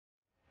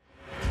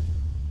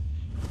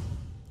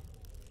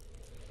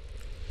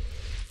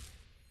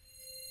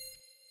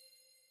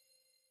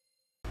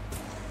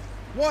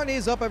What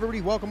is up,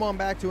 everybody? Welcome on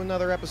back to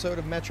another episode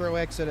of Metro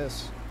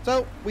Exodus.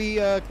 So, we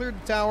cleared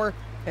the tower,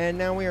 and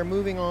now we are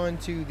moving on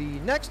to the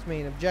next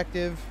main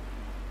objective.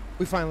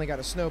 We finally got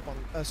a scope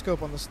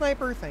on the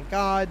sniper, thank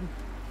God.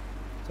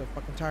 So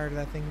fucking tired of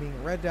that thing being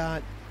a red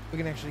dot. We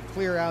can actually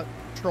clear out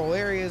control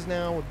areas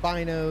now with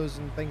binos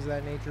and things of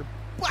that nature.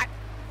 But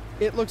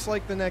it looks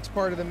like the next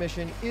part of the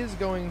mission is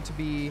going to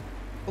be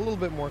a little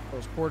bit more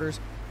close quarters.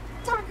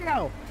 Fuck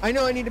no! I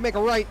know I need to make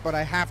a right, but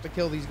I have to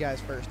kill these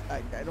guys first.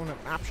 I don't have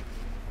an option.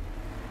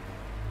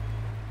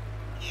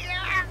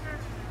 Yeah!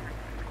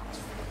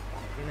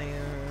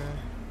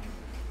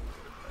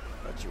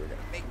 Thought you were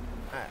gonna make.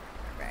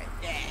 Alright,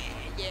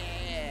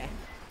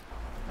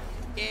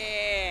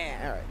 yeah!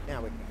 Alright,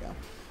 now we can go.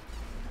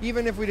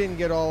 Even if we didn't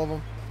get all of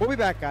them, we'll be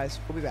back, guys.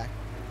 We'll be back.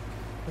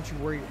 Don't you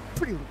worry your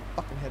pretty little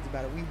fucking heads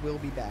about it. We will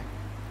be back.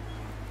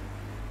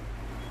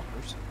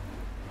 Fuckers.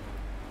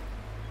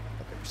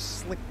 But they're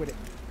slick with it.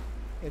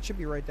 Yeah, it should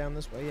be right down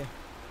this way, yeah.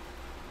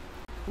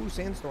 Ooh,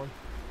 sandstorm.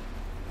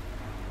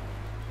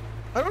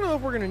 I don't know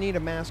if we're going to need a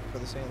mask for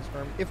the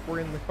sandstorm if we're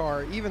in the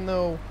car, even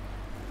though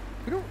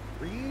we don't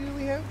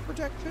really have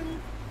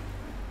protection.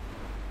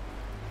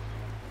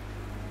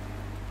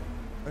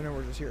 I know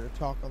we're just here to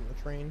talk on the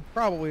train.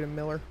 Probably to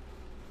Miller.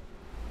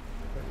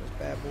 Turn this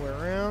bad boy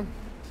around.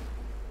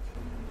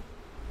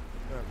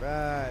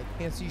 Alright,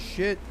 can't see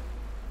shit.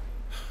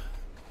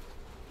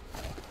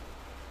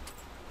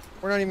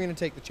 We're not even going to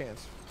take the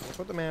chance. We'll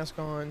put the mask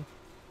on.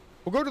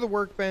 We'll go to the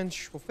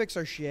workbench. We'll fix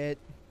our shit.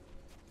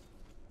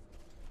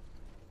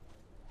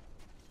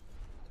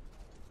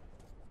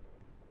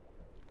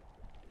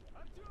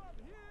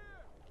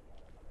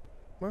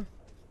 What?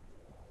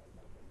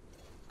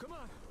 Come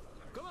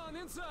on,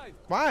 inside.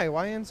 Why?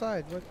 Why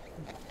inside? What?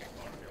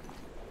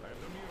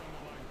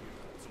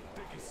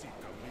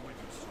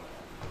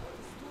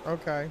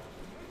 Okay.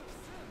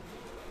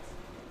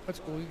 That's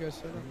cool. You guys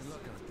said it. Look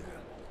out there.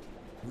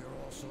 We're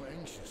all so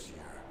anxious here.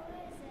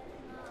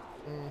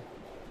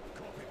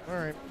 All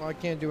right. Well, I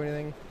can't do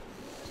anything.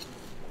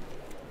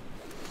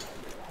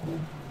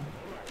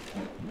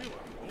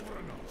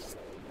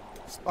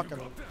 It's fucking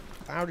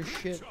loud as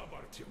shit.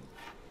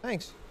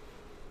 Thanks.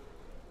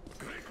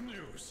 Great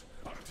news.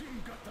 Our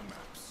team got the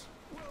maps.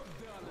 Well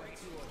done,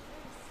 Artyom.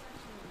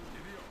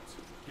 Idiots,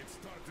 get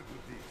started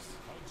with these.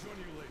 I'll join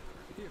you later.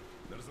 Here.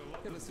 There's a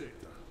lot of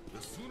data. The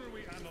sooner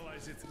we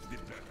analyze it, the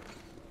better.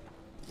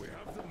 We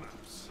have the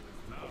maps.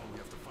 Now we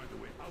have to find a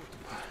way out of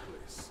this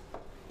place.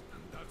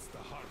 And that's the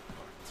hard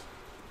part.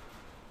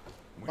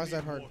 Why's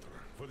that hard? Water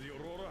for the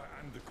Aurora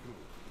and the crew.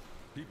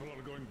 People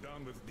are going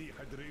down with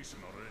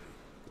dehydration already.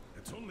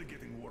 It's only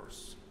getting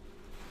worse.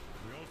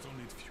 We also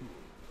need fuel.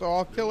 So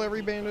I'll kill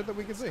every bandit that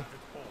we can see.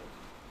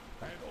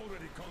 I had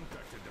already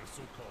contacted their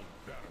so-called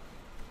baron,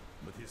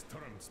 but his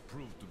terms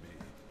proved to be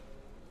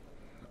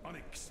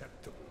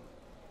unacceptable.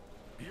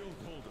 He'll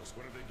told us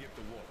where they get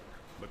the water,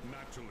 but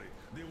naturally,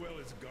 the well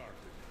is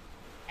guarded.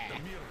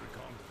 Damir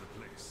reconned the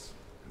place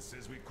and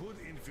says we could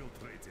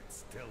infiltrate it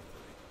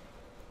stealthily.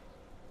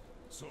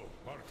 So,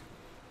 Martin,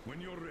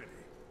 when you're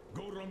ready,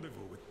 go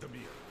rendezvous with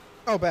Damir.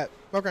 Oh, bet.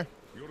 Okay.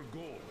 Your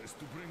goal is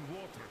to bring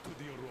water to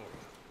the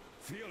Aurora.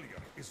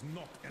 Failure is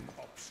not an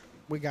option.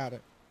 We got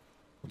it.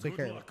 We'll take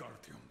care of it. Good luck,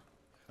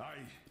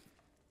 Artyom.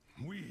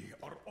 We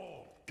are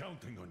all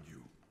counting on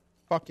you.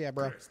 Fuck yeah,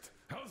 bro. Rest.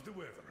 How's the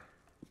weather?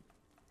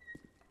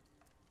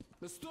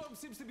 The storm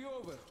seems to be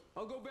over.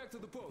 I'll go back to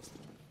the post.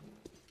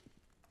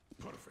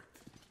 Perfect.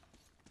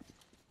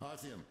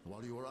 Artyom,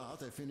 while you were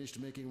out, I finished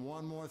making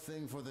one more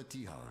thing for the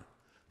T-Tower.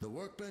 The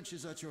workbench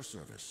is at your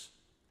service.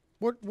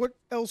 What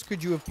else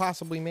could you have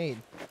possibly made?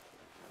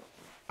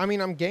 I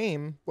mean, I'm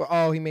game. Well,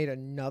 oh, he made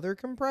another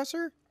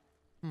compressor?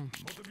 What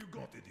have you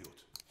got, idiot?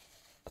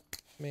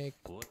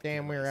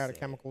 Damn, we're out of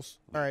chemicals.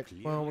 Alright,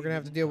 well, we're gonna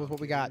have to deal with what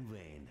we got.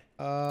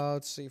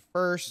 Let's see.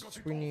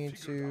 First, we need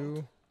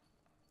to...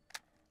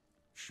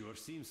 Sure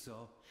seems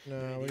so.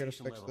 No, we gotta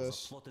fix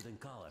this.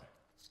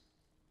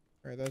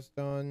 Alright, that's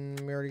done.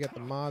 We already got the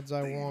mods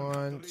I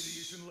want.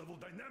 Radiation level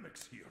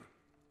dynamics here.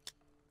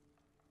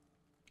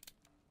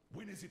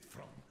 When is it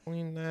from?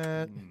 Clean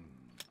that.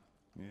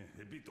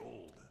 A bit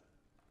old.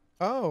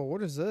 Oh,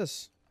 what is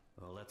this?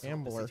 Well, let's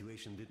Gambler. hope the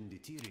situation didn't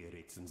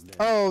deteriorate since then.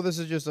 Oh, this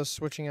is just us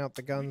switching out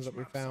the guns that we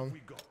Maps have found. we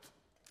got?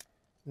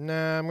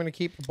 Nah, I'm gonna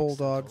keep the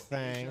Bulldog,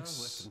 Central Asia, thanks.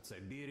 Western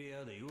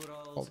Siberia, the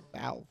Urals, Oh,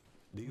 Valve.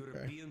 the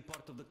European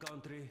part of the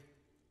country.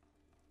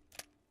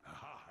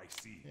 Aha, I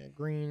see. Yeah,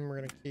 green, we're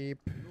gonna keep.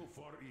 No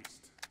Far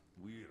East.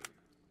 Weird.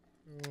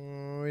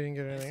 We didn't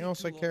get anything see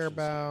else I two care options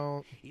here.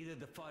 about. Either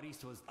the Far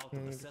East was out of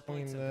Clean the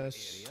satellite center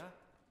this. area,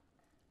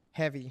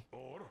 Heavy.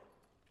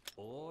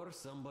 or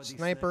somebody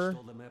Sniper. snatched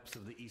all the maps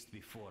of the East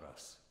before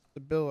us.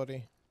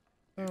 Stability.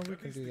 Oh, we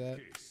can do that.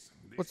 Case.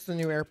 What's the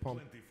new air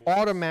pump?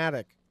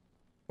 Automatic.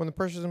 When the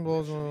pressure's in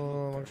below,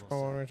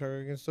 you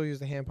can still use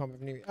the hand pump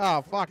if needed.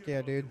 Oh, fuck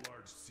yeah, dude.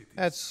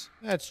 That's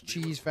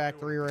cheese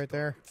factory right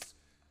there.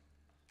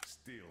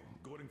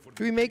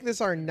 Do we make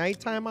this our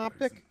nighttime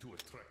optic?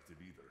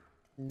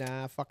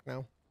 Nah, fuck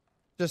no.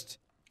 Just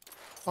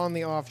on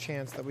the off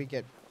chance that we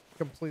get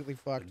completely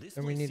fucked, This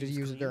and we place need to seems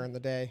use it clean. during the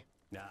day.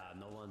 Nah,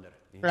 no wonder.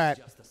 It's Right.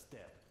 just a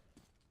step.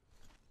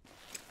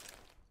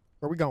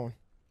 Where we going?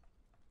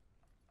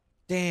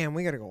 Damn,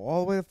 we gotta go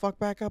all the way the fuck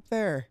back up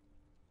there.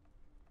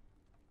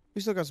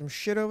 We still got some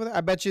shit over there.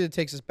 I bet you it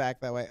takes us back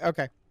that way.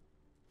 Okay.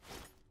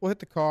 We'll hit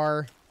the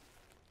car.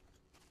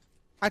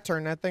 I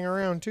turned that thing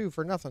around too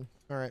for nothing.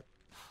 All right.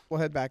 We'll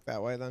head back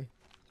that way then.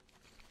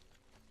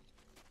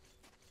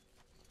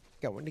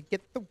 Going to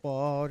get the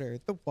water,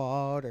 the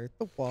water,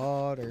 the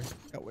water.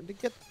 Going to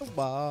get the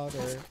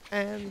water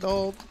and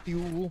all the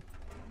fuel.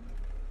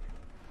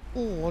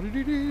 Well,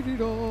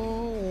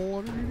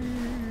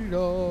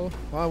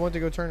 I went to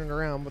go turn it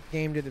around, but the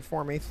game did it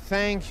for me.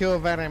 Thank you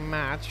very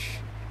much.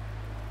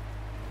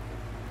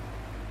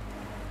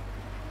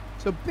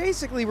 So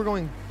basically, we're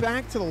going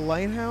back to the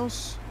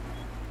lighthouse.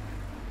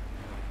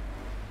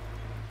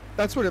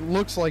 That's what it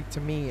looks like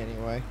to me,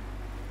 anyway.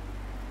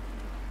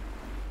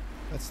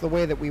 That's the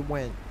way that we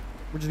went.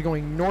 We're just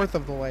going north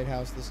of the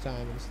lighthouse this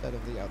time instead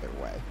of the other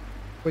way.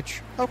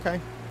 Which,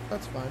 okay,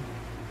 that's fine.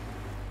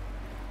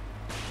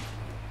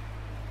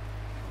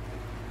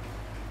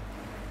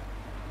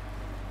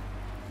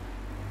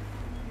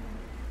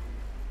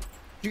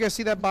 Did you guys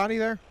see that body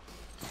there?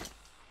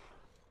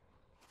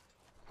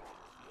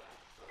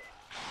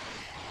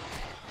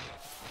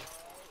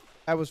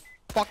 That was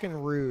fucking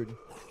rude.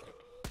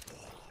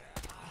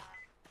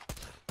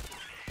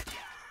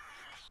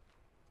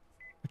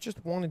 I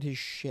just wanted his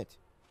shit.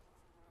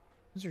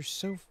 Those are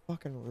so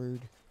fucking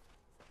rude.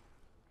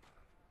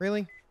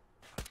 Really?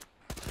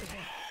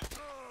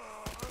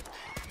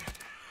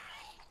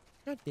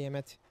 God damn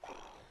it.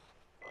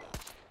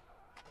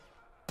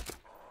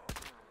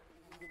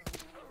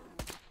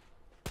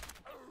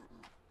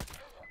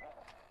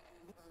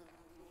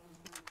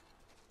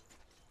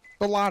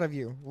 A lot of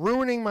you.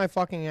 Ruining my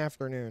fucking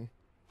afternoon.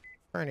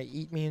 Trying to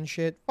eat me and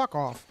shit. Fuck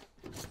off.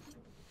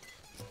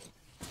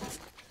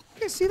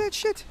 You guys see that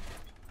shit?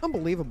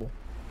 Unbelievable.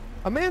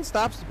 A man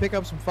stops to pick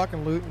up some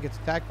fucking loot and gets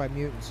attacked by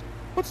mutants.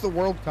 What's the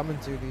world coming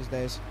to these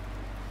days?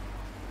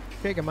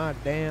 Shaking my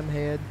damn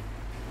head.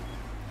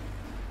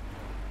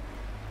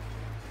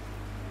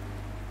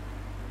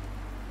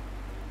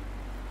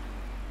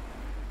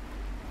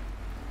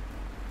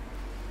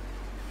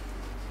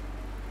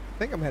 I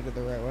think I'm headed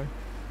the right way.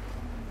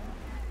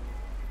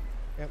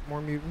 Yep,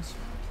 more mutants.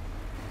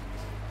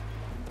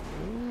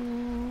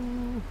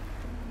 Ooh.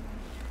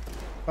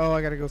 Oh,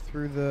 I gotta go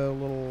through the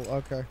little...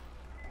 Okay.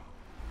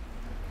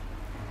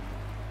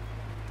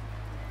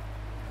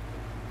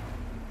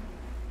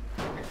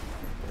 There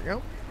we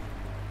go.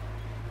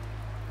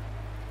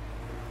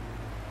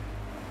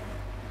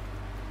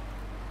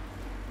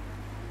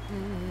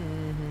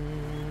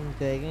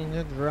 Taking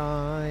a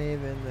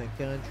drive in the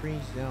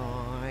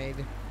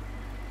countryside.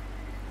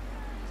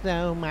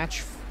 So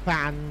much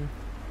fun.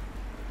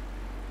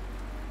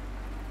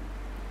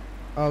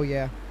 Oh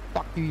yeah.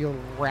 Fuck you, you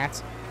little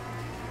rats.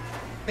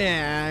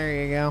 Yeah,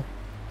 there you go.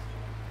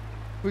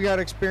 We got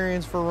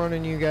experience for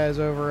running you guys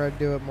over. I'd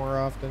do it more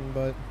often,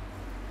 but...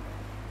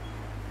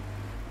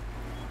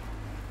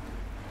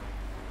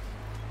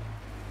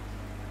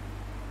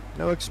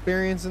 no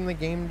experience in the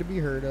game to be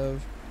heard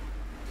of.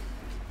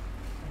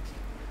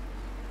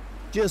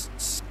 Just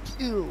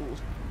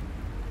skilled.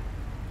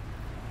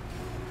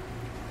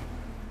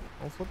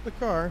 I'll flip the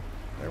car.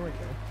 There we go.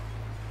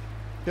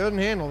 Doesn't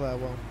handle that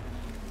well.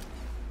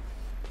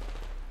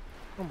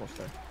 Almost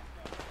there.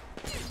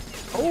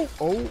 Oh,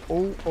 oh,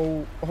 oh,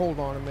 oh. Hold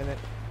on a minute.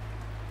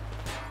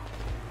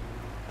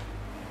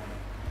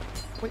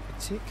 Wait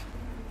a tick.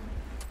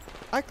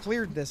 I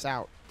cleared this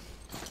out.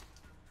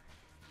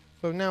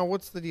 So now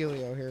what's the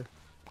dealio here?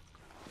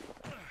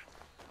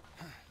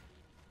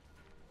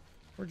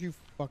 Where'd you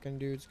fucking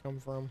dudes come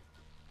from?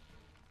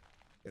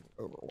 Get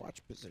an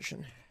Overwatch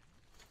position.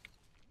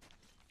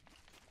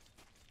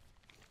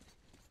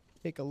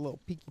 Take a little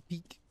peeky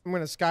peek. I'm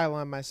gonna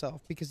skyline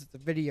myself because it's a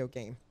video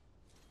game.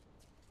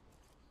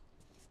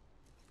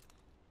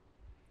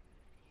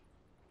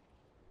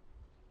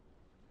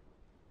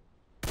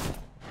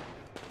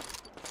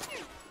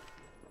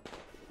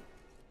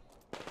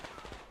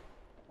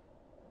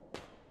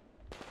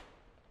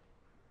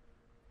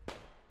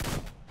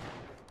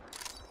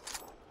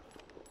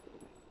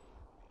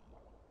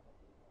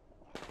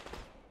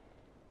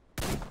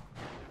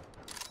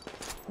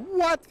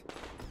 What?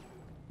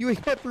 You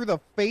hit through the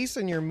face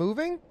and you're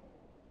moving?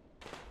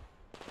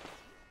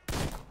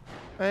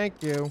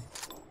 Thank you.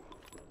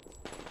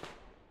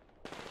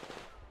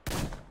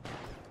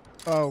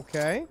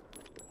 Okay.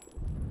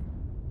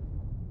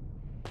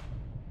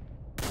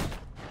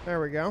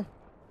 There we go.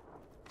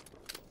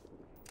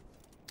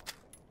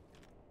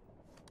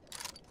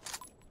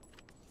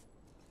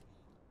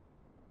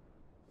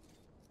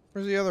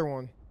 Where's the other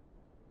one?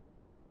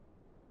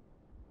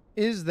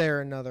 Is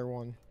there another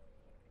one?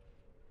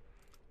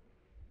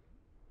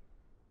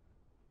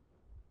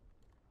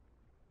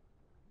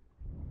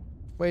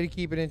 Way to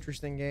keep it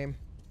interesting, game.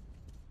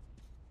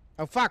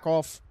 Oh, fuck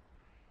off.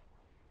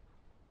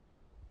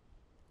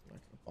 I'm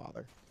not gonna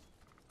bother.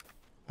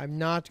 I'm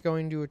not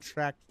going to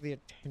attract the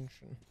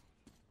attention.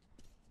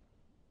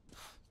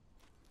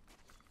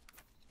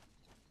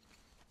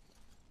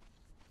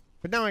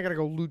 But now I gotta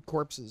go loot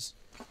corpses.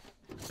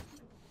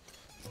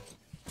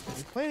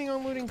 I'm planning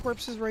on looting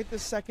corpses right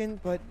this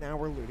second, but now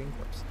we're looting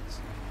corpses.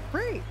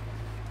 Great!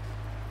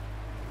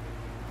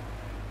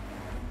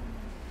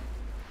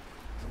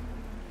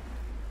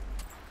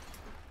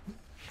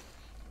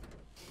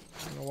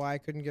 I don't know why I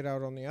couldn't get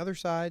out on the other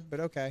side,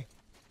 but okay.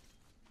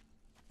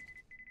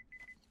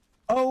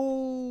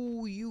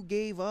 Oh, you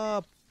gave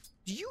up.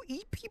 Do you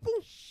eat people?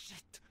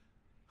 Shit.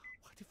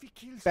 What if he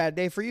kills? Bad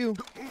day for you.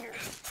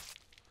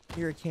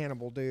 You're a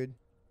cannibal, dude.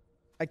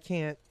 I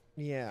can't.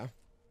 Yeah.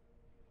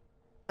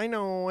 I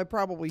know, I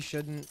probably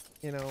shouldn't,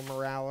 you know,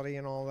 morality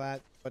and all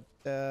that,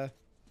 but,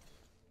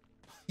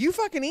 you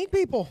fucking eat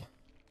people!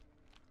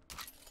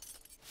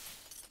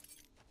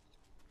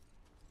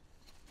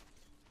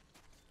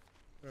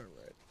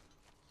 Alright.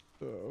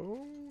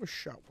 So, I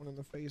shot one in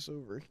the face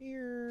over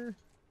here.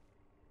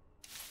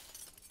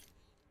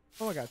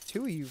 Oh, I got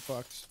 2 of you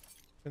fucks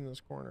in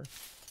this corner.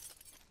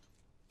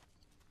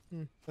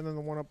 And then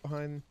the one up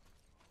behind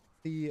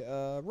the,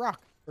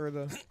 rock. Or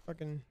the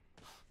fucking...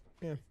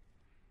 Yeah.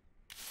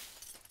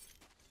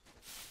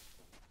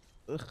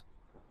 Ugh.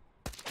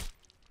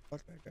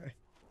 Fuck that guy.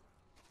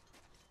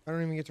 I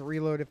don't even get to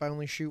reload if I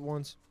only shoot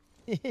once.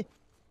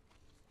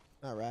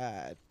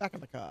 Alright. Back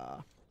in the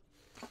car.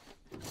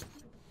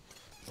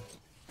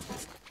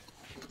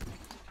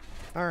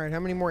 Alright, how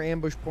many more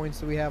ambush points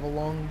do we have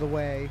along the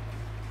way?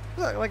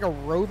 Is that like a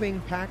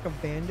roving pack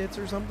of bandits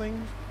or something?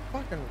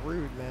 Fucking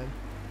rude, man.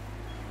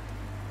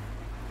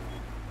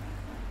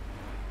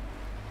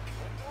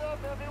 Listen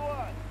up,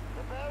 everyone.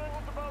 The Baron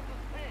is about to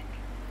speak.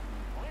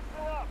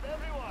 Listen up,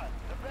 everyone.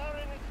 The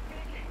Baron is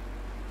speaking.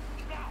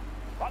 Now,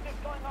 what is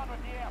going on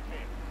with the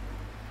airfield?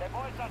 The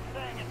boys are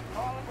saying it's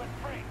crawling with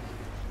freaks.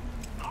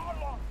 How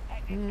long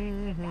has it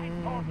been since I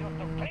told you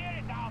to clear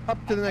it out? Up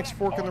to the next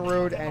fork in the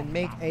road and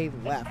make a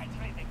left.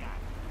 Especially the guy.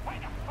 Why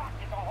the fuck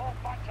is a whole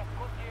bunch of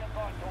good gear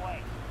going to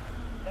waste?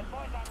 The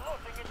boys are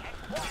losing it and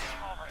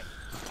quarreling over it.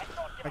 I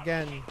don't give a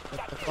Again, shit.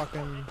 with the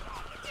fucking...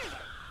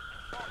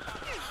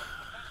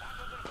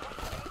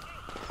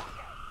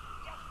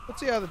 Let's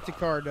see how the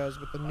Tikar does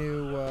with the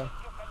new,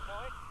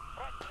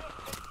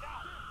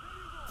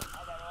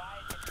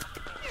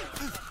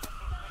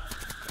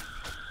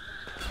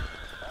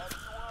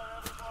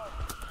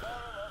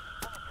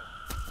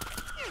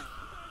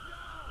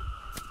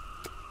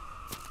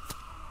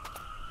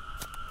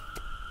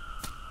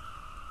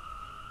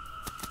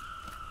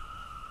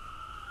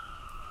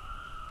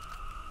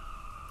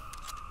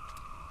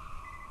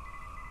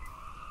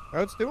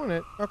 Oh, it's doing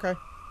it. Okay.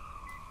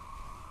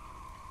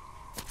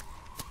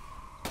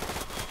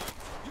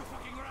 You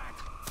fucking rat!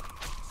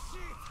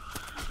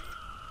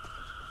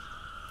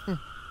 Shit!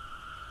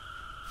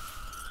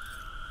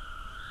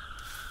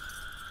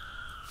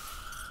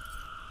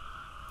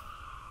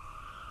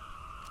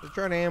 They're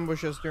trying to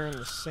ambush us during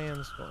the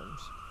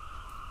sandstorms.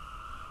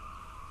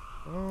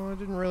 Well, it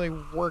didn't really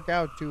work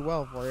out too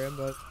well for you,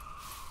 but...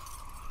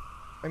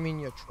 I mean,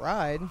 you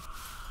tried.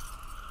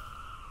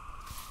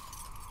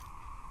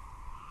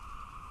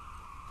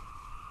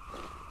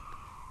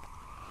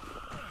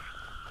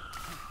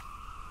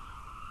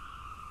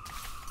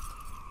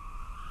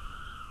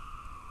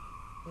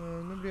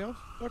 Nobody else?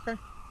 Okay.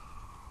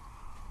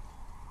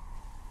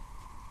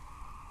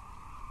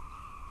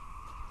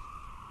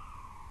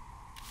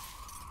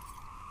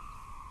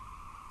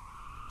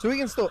 So we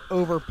can still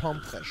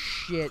overpump the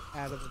shit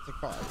out of the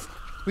car.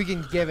 We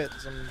can give it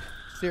some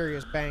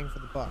serious bang for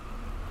the buck.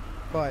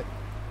 But...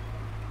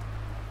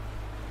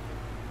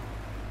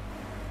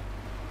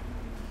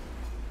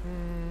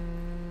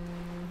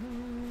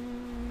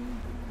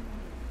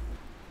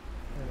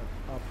 Kind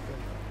of up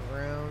and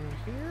around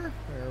here.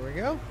 There we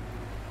go.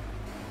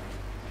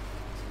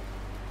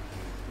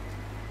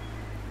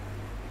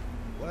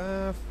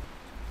 Left.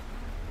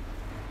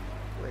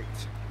 Great.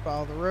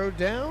 Follow the road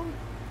down.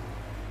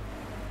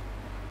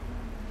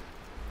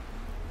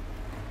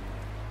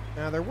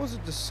 Now there was a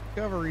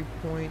discovery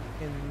point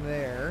in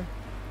there,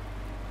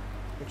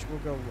 which we'll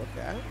go look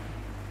at.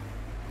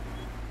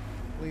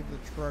 Leave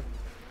the truck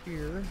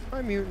here.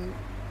 Hi, mutant.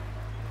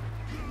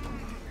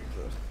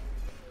 Ugh.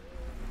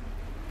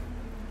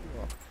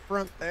 Go up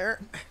front there.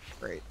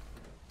 Great.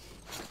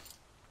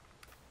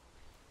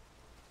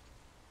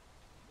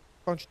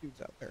 Bunch of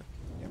dudes out there.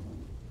 Yeah.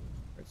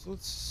 Alright, so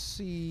let's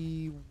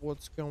see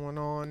what's going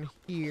on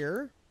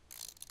here.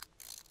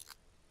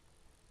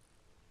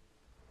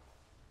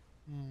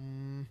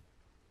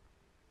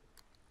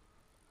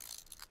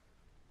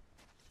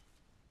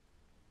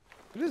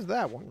 It is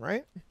that one,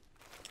 right?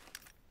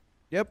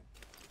 Yep.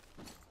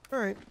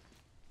 Alright.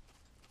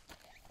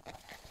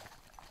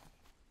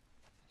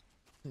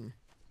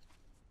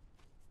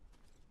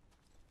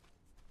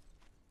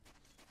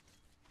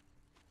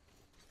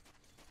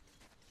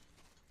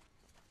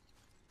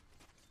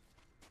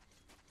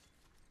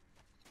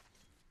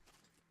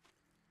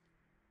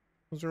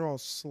 Those are all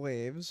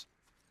slaves.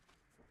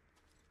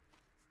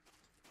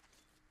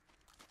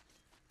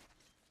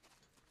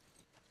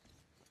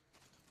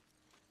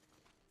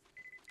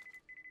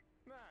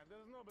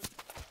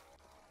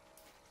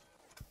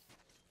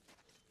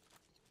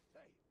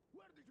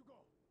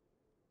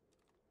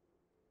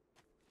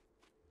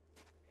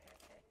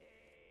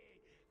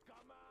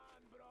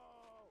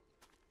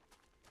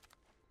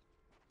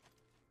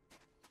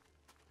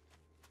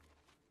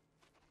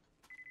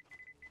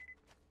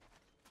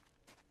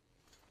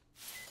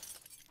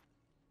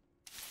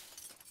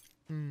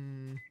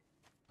 Hmm.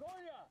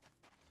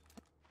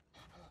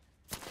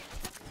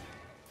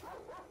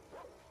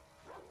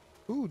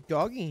 Ooh,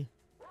 doggy.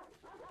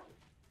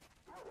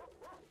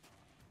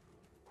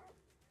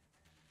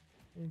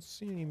 Don't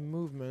see any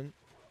movement.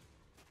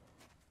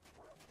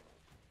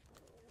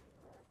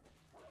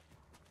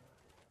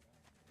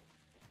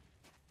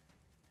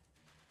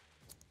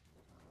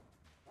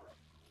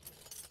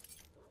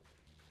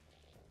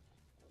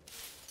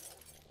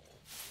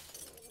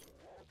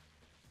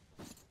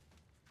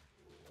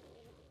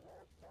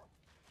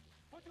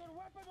 Put your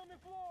weapon on the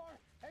floor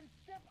and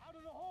step out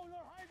of the hole you're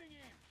hiding in.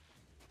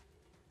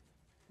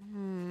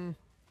 Hmm.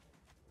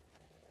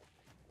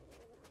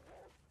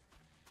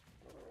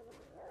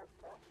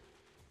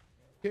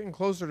 Getting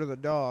closer to the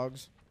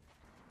dogs.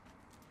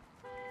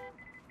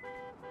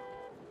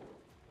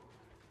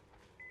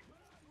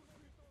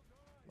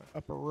 My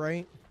upper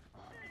right.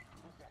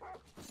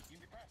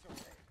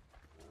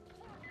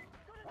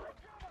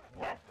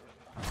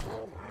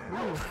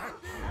 Ooh.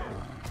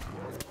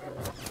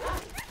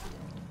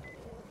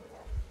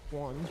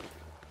 One.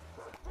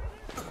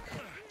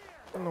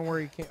 I don't know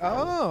where he came.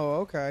 Oh,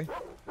 okay.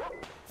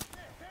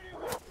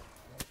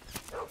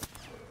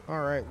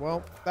 Alright,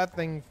 well, that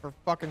thing for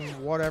fucking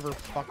whatever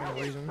fucking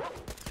reason.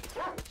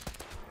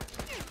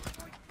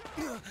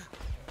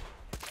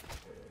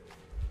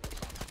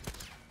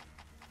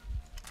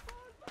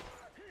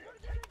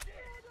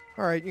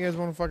 Alright, you guys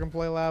want to fucking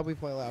play loud? We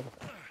play loud.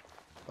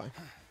 Fine.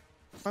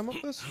 Climb up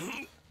this?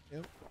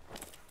 Yep.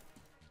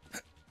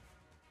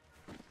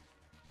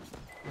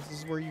 This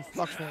is where you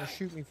fucks want to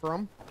shoot me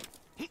from.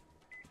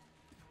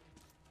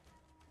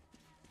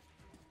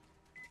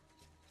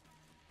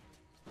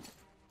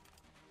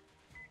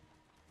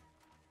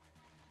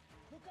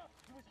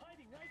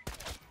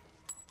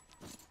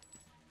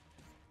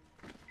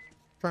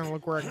 Trying to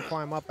look where I can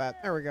climb up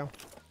at. There we go.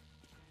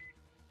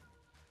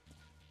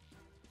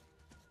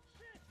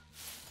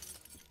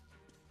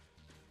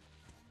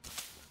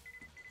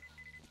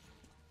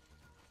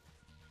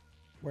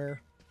 Where?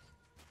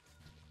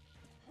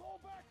 Go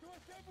back to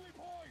assembly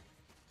point.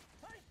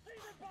 I see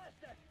the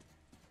bastard.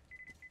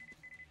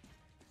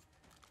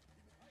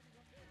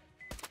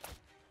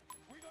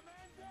 We the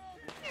man down.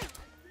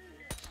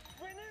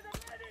 We need a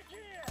medic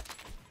here.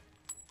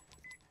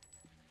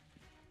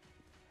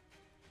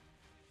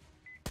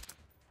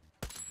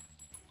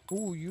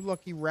 Ooh, you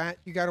lucky rat.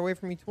 You got away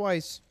from me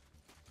twice.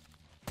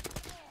 For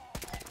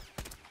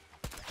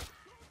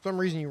some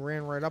reason you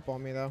ran right up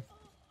on me, though.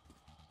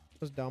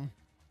 That was dumb.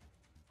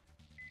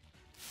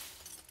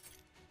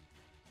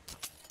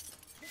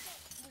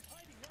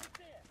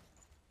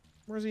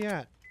 Where's he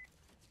at?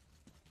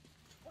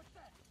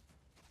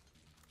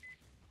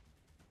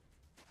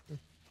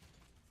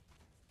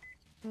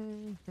 I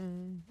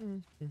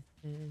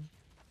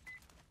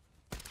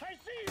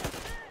see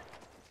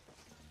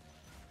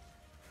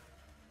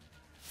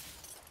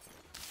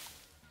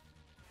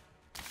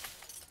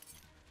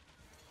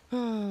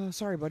you.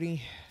 Sorry,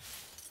 buddy.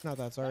 Not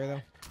that sorry,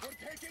 though. We're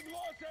taking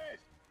losses.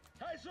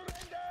 I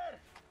surrender.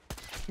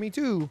 Me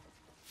too.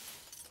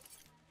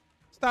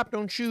 Stop,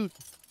 don't shoot.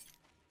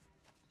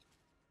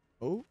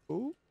 Oh,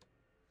 oh,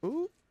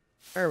 oh.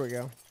 There we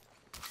go.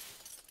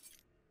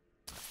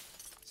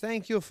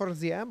 Thank you for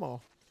the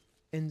ammo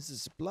and the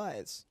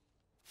supplies.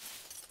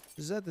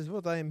 That is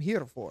what I am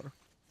here for.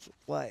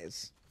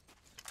 Supplies.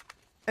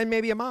 And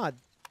maybe a mod.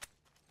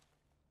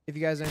 If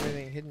you guys have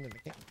anything hidden in the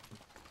camp.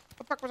 What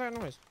the fuck was that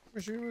noise? You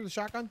shooting with a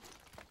shotgun?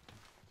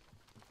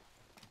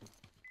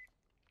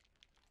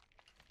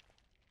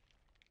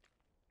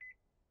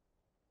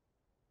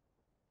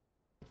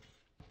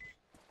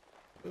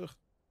 Ugh.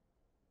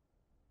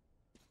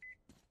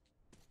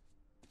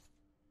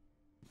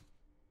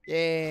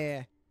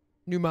 Yeah.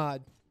 New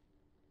mod.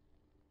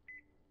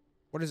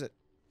 What is it?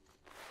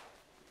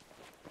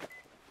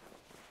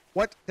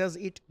 What does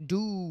it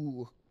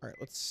do? Alright,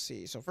 let's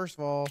see. So first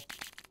of all,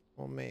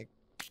 we'll make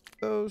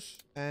those.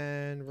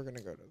 And we're going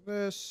to go to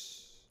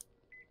this.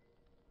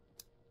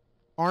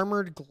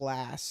 Armored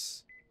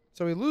glass.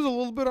 So we lose a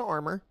little bit of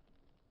armor.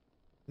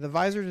 The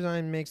visor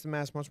design makes the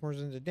mask much more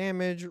resistant to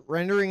damage,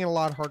 rendering it a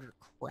lot harder to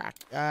crack.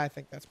 I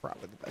think that's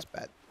probably the best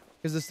bet.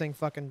 Because this thing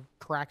fucking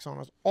cracks on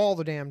us all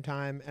the damn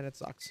time, and it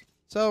sucks.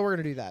 So we're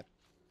going to do that.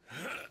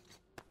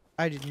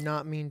 I did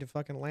not mean to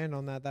fucking land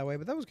on that way,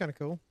 but that was kind of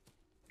cool.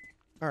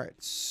 Alright,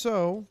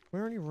 so we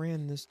already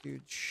ran this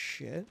dude's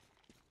shit.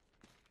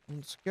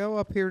 Let's go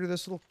up here to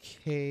this little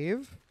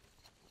cave.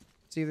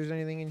 See if there's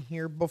anything in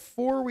here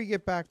before we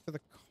get back to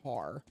the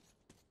car.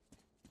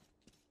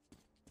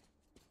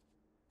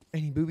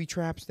 Any booby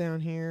traps down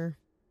here?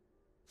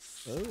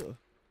 Ugh.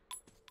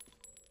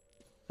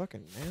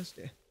 Fucking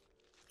nasty.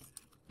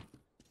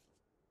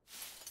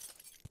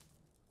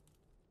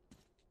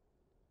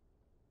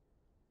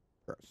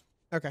 Gross.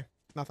 Okay,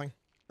 nothing.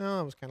 Oh,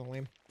 that was kind of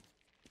lame.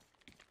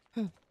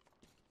 It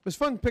was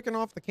fun picking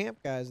off the camp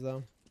guys,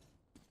 though.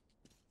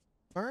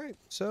 Alright,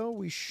 so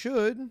we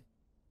should...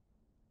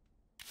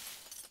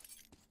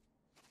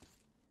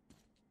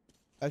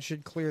 That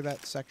should clear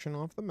that section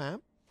off the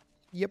map.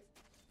 Yep.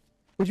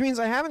 Which means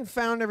I haven't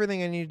found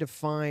everything I need to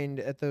find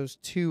at those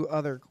 2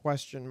 other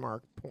question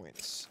mark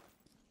points.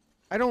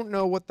 I don't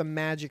know what the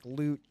magic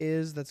loot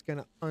is that's going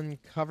to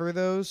uncover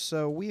those,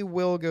 so we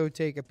will go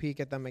take a peek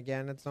at them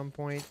again at some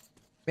point.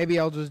 Maybe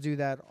I'll just do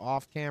that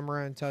off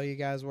camera and tell you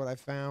guys what I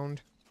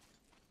found.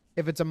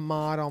 If it's a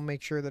mod, I'll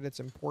make sure that it's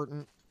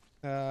important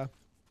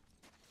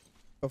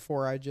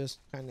before I just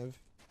kind of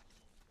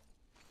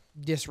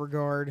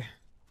disregard.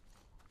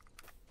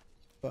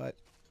 But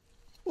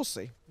we'll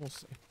see. We'll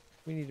see.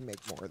 We need to make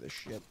more of this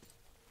shit.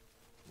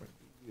 I'm going to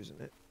be using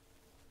it.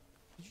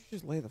 Did you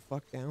just lay the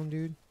fuck down,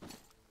 dude?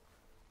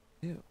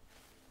 Ew.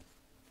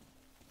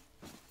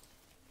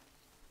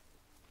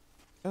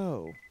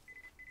 Oh.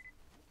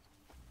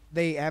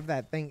 They have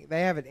that thing.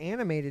 They have it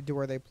animated to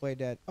where they play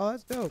dead. Oh,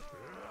 that's dope.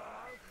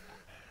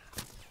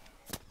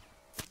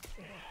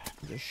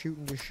 Just shoot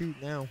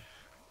now.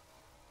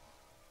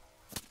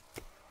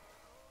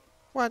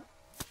 What?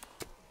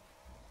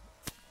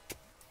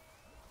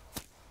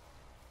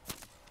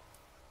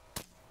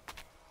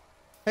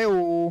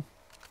 Hey-oh.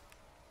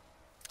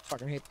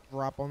 Fucking hate the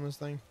drop on this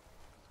thing.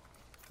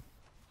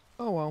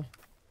 Oh well.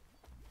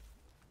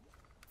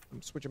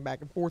 I'm switching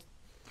back and forth.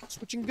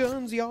 Switching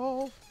guns,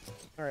 y'all.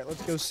 Alright,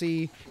 let's go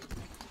see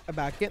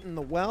about getting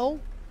the well.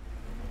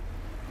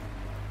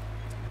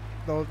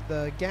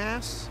 The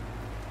gas.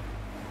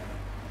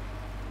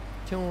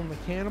 Killing the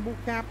cannibal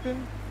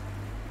captain.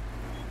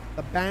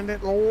 The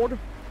bandit lord.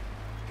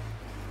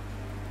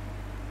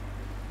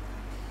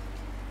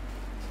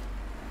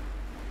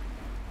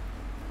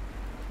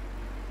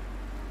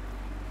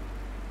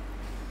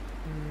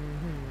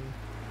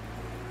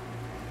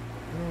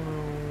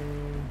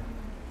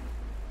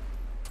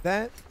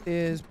 That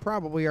is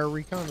probably our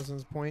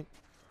reconnaissance point,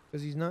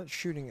 because he's not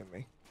shooting at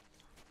me.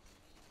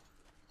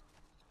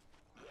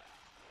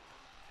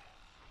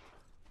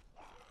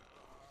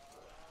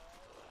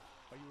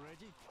 Are you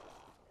ready?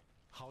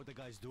 How are the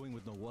guys doing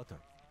with no water?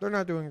 They're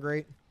not doing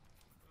great.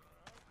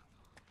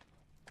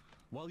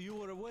 While you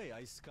were away,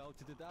 I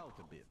scouted it out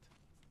a bit.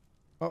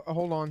 Oh,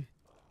 hold on.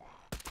 As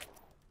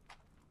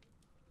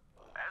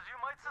you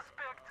might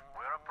suspect,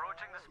 we're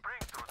approaching the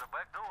spring through the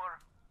back door.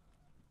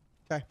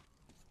 Okay.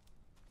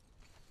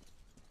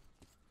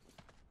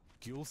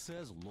 Gil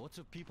says lots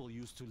of people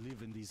used to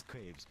live in these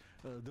caves.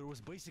 There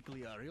was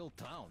basically a real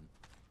town.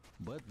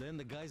 But then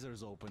the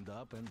geysers opened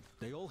up and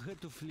they all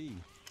had to flee.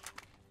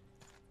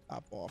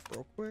 Hop off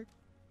real quick.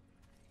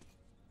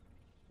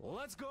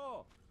 Let's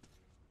go!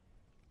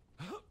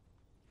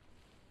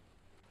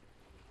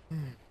 The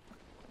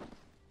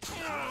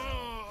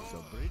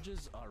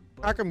bridges are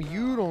How come burnt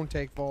you down. don't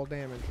take fall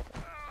damage?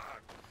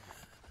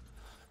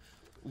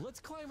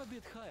 Let's climb a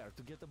bit higher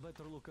to get a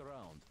better look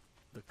around.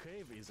 The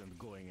cave isn't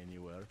going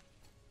anywhere.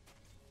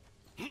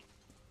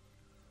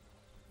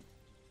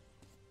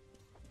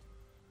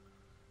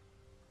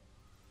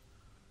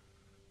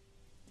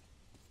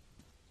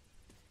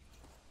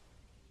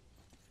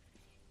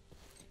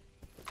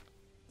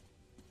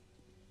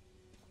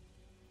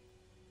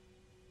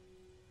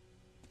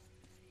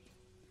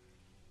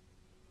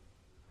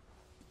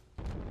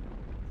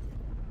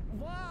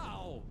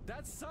 Wow,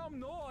 that's some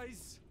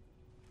noise.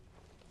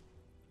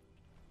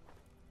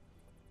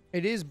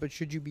 It is, but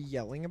should you be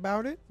yelling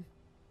about it?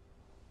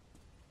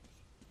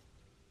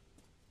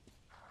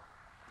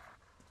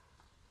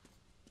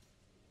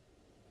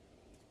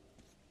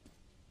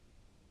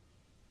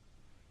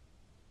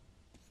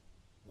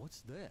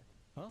 What's that?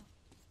 Huh?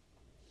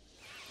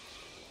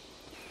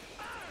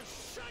 Ah,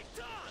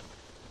 shaitan!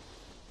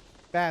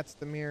 That's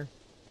the mirror.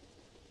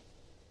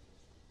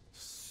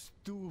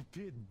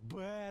 Stupid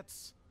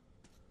bats.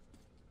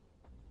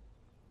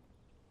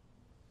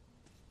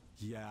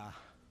 Yeah.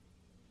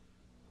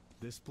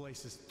 This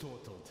place is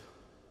totaled.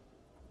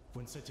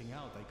 When setting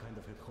out, I kind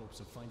of had hopes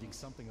of finding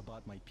something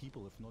about my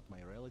people, if not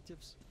my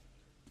relatives.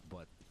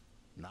 But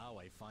now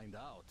I find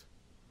out.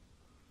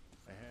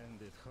 And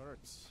it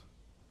hurts.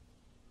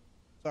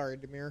 Sorry,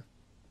 Demir.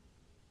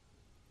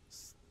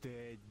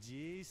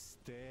 Steady,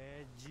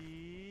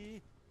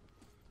 steady.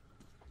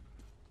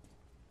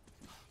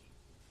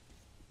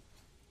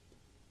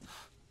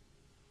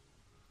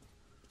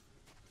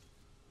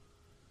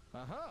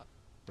 Aha!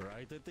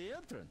 Right at the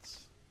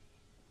entrance.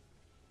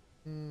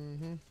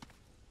 Mm-hmm.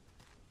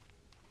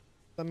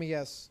 Let me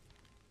guess.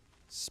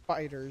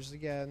 Spiders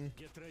again.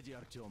 Get ready,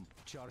 Artyom.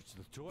 Charge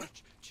the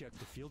torch, check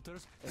the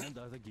filters, and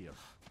other gear.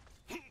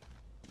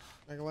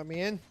 Not gonna let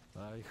me in?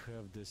 I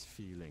have this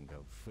feeling,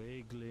 a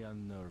vaguely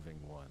unnerving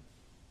one.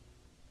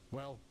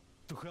 Well,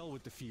 to hell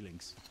with the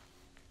feelings.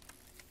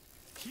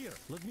 Here,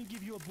 let me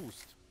give you a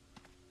boost.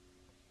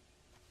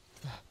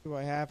 Do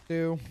I have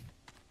to?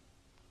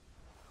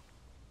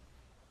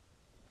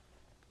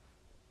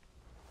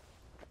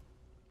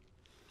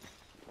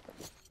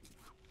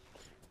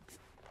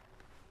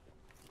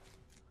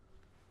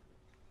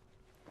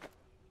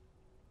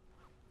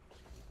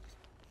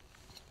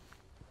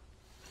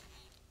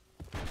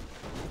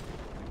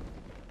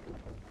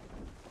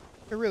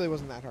 It really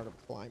wasn't that hard of a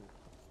climb.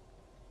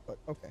 But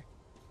okay.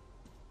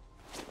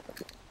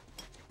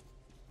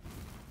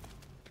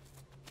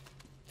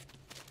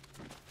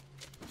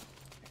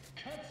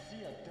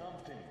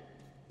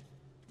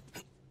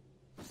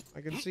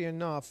 I can see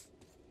enough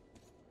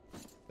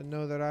to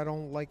know that I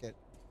don't like it.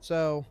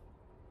 So,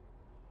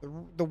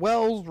 the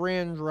wells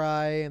ran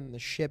dry and the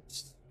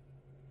ships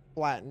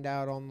flattened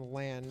out on the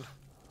land.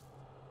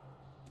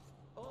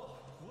 Oh,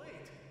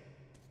 wait!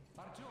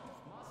 Artyom,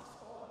 masks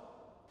on!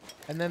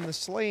 And then the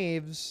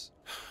slaves,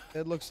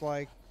 it looks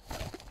like,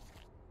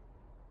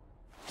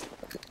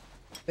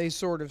 they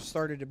sort of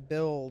started to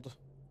build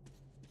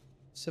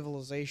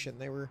civilization.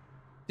 They were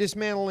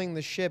dismantling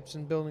the ships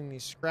and building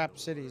these scrap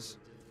cities.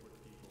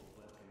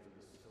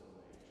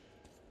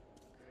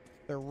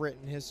 Their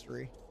written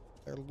history,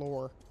 their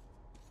lore.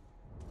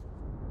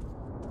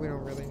 We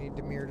don't really need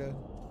Demir to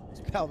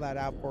spell that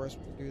out for us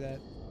when we do that.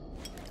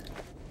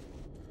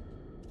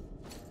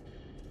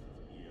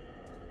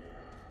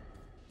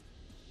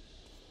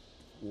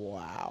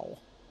 Wow.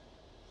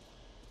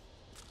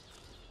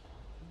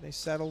 They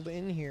settled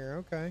in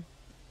here, okay.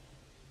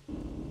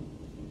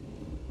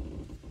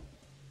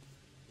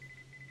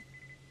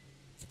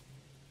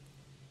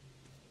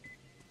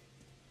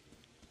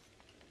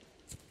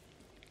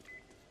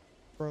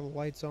 Throw the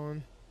lights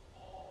on.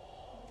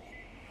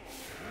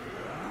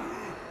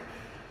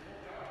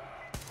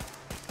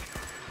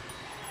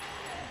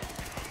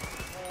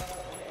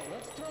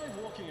 Let's try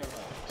walking around.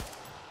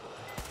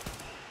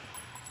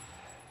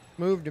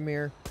 Move,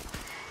 Demir.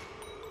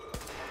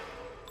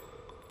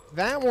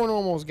 That one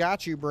almost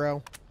got you,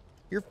 bro.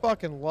 You're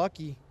fucking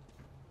lucky.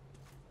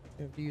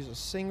 You have to use a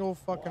single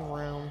fucking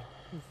round.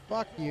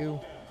 Fuck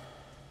you.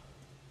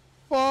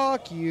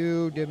 Fuck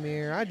you,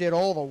 Demir. I did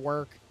all the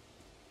work.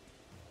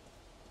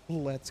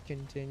 Let's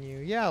continue.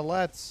 Yeah,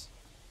 let's,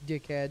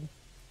 dickhead.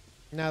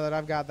 Now that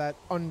I've got that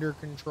under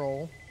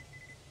control.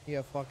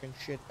 You fucking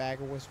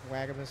shitbagawus,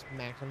 wagamus,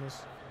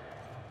 maximus.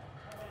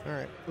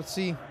 Alright, let's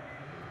see.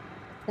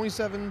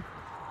 27.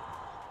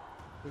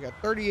 We got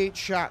 38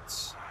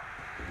 shots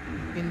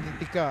into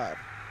the car.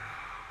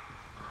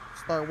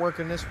 Start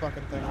working this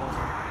fucking thing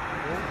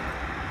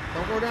on.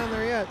 Don't go down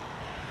there yet.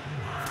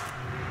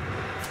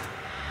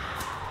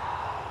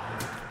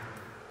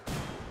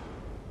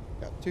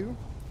 Got 2.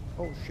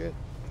 Oh shit.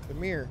 The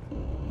mirror.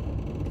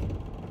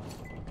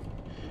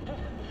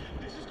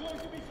 This is going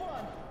to be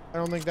fun. I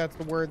don't think that's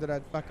the word that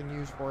I'd fucking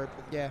use for it,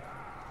 but yeah.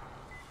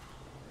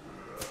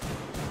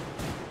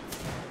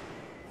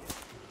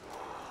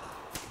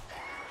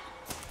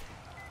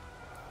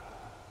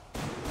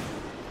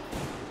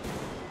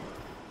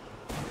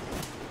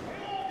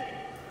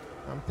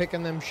 I'm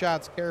picking them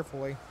shots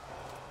carefully.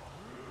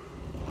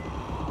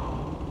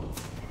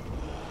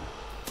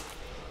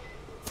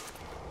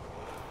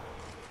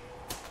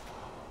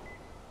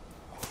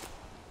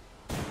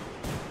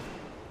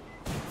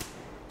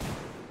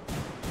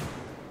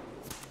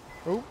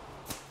 Oh.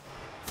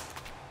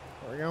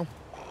 There we go.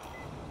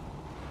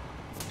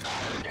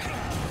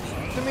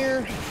 Come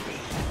here.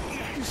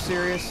 Are you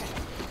serious?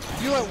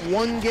 You let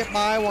one get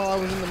by while I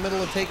was in the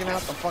middle of taking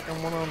out the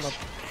fucking one on the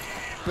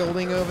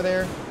building over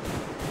there?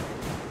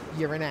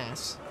 You're an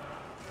ass.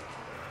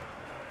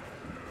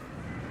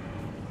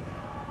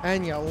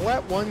 And you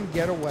let one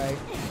get away.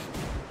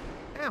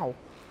 Ow.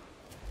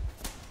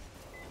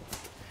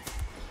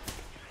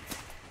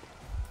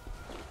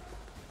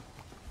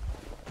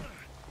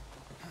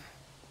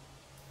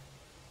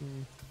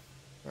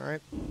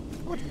 Alright.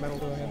 How much metal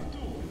do I have?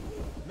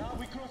 Now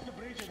we cross the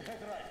bridge and head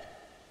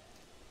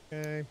right.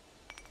 Okay.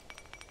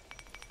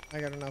 I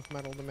got enough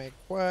metal to make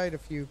quite a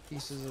few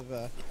pieces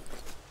of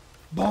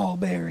ball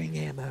bearing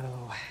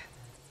ammo.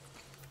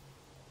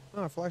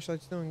 Oh,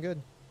 flashlight's doing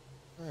good.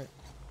 Alright.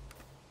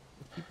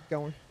 Keep it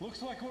going.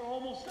 Looks like we're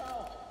almost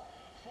out.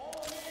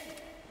 Follow me.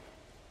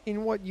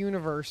 In what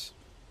universe?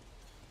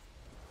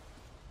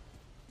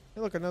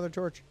 Hey, look, another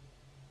torch.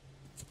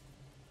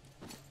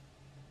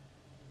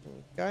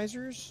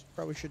 Geysers?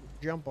 Probably shouldn't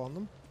jump on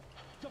them.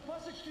 The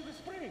passage to the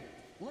spring.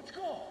 Let's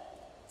go.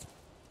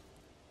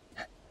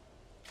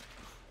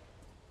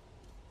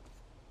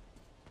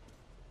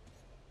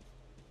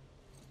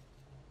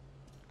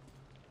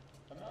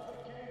 Another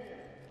cave-in.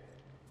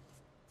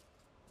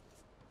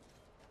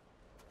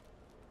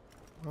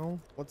 Well,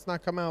 let's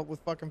not come out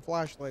with fucking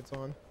flashlights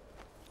on.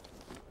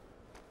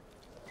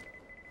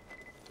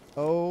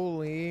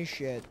 Holy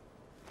shit.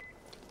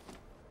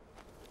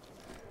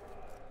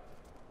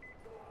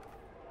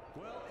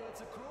 Well,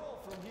 it's a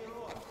crawl from here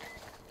on.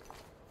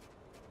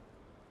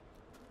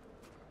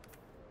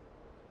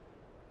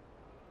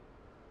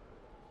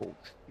 Oh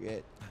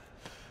shit.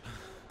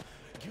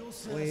 Gil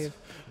says Leave.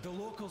 the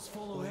locals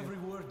follow every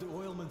word the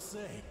oilmen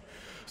say.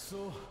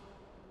 So,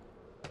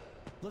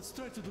 let's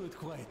try to do it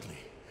quietly,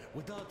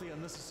 without the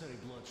unnecessary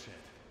bloodshed.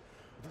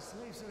 The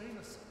slaves are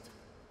innocent.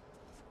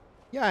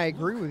 Yeah, I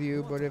agree with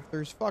you, but if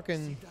there's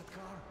fucking... See that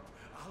car?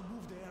 I'll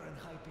move there and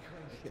hide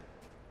behind it.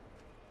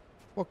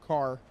 What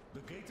car? The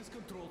gate is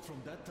controlled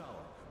from that tower.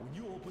 When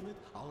you open it,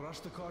 I'll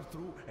rush the car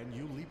through and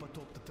you leap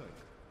atop the tank.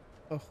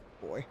 Oh,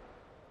 boy.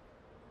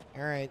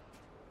 Alright.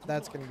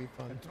 That's gonna be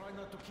fun. And try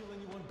not to kill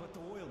anyone but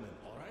the oilmen,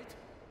 alright?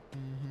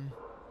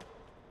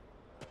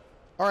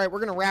 Alright, we're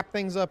gonna wrap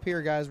things up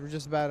here, guys. We're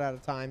just about out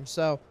of time.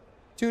 So,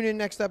 Tune in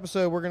next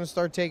episode. We're going to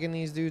start taking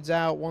these dudes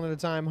out one at a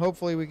time.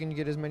 Hopefully we can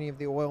get as many of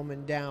the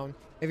oilmen down.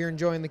 If you're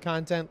enjoying the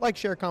content, like,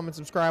 share, comment,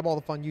 subscribe, all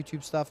the fun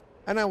YouTube stuff.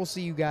 And I will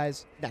see you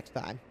guys next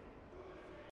time.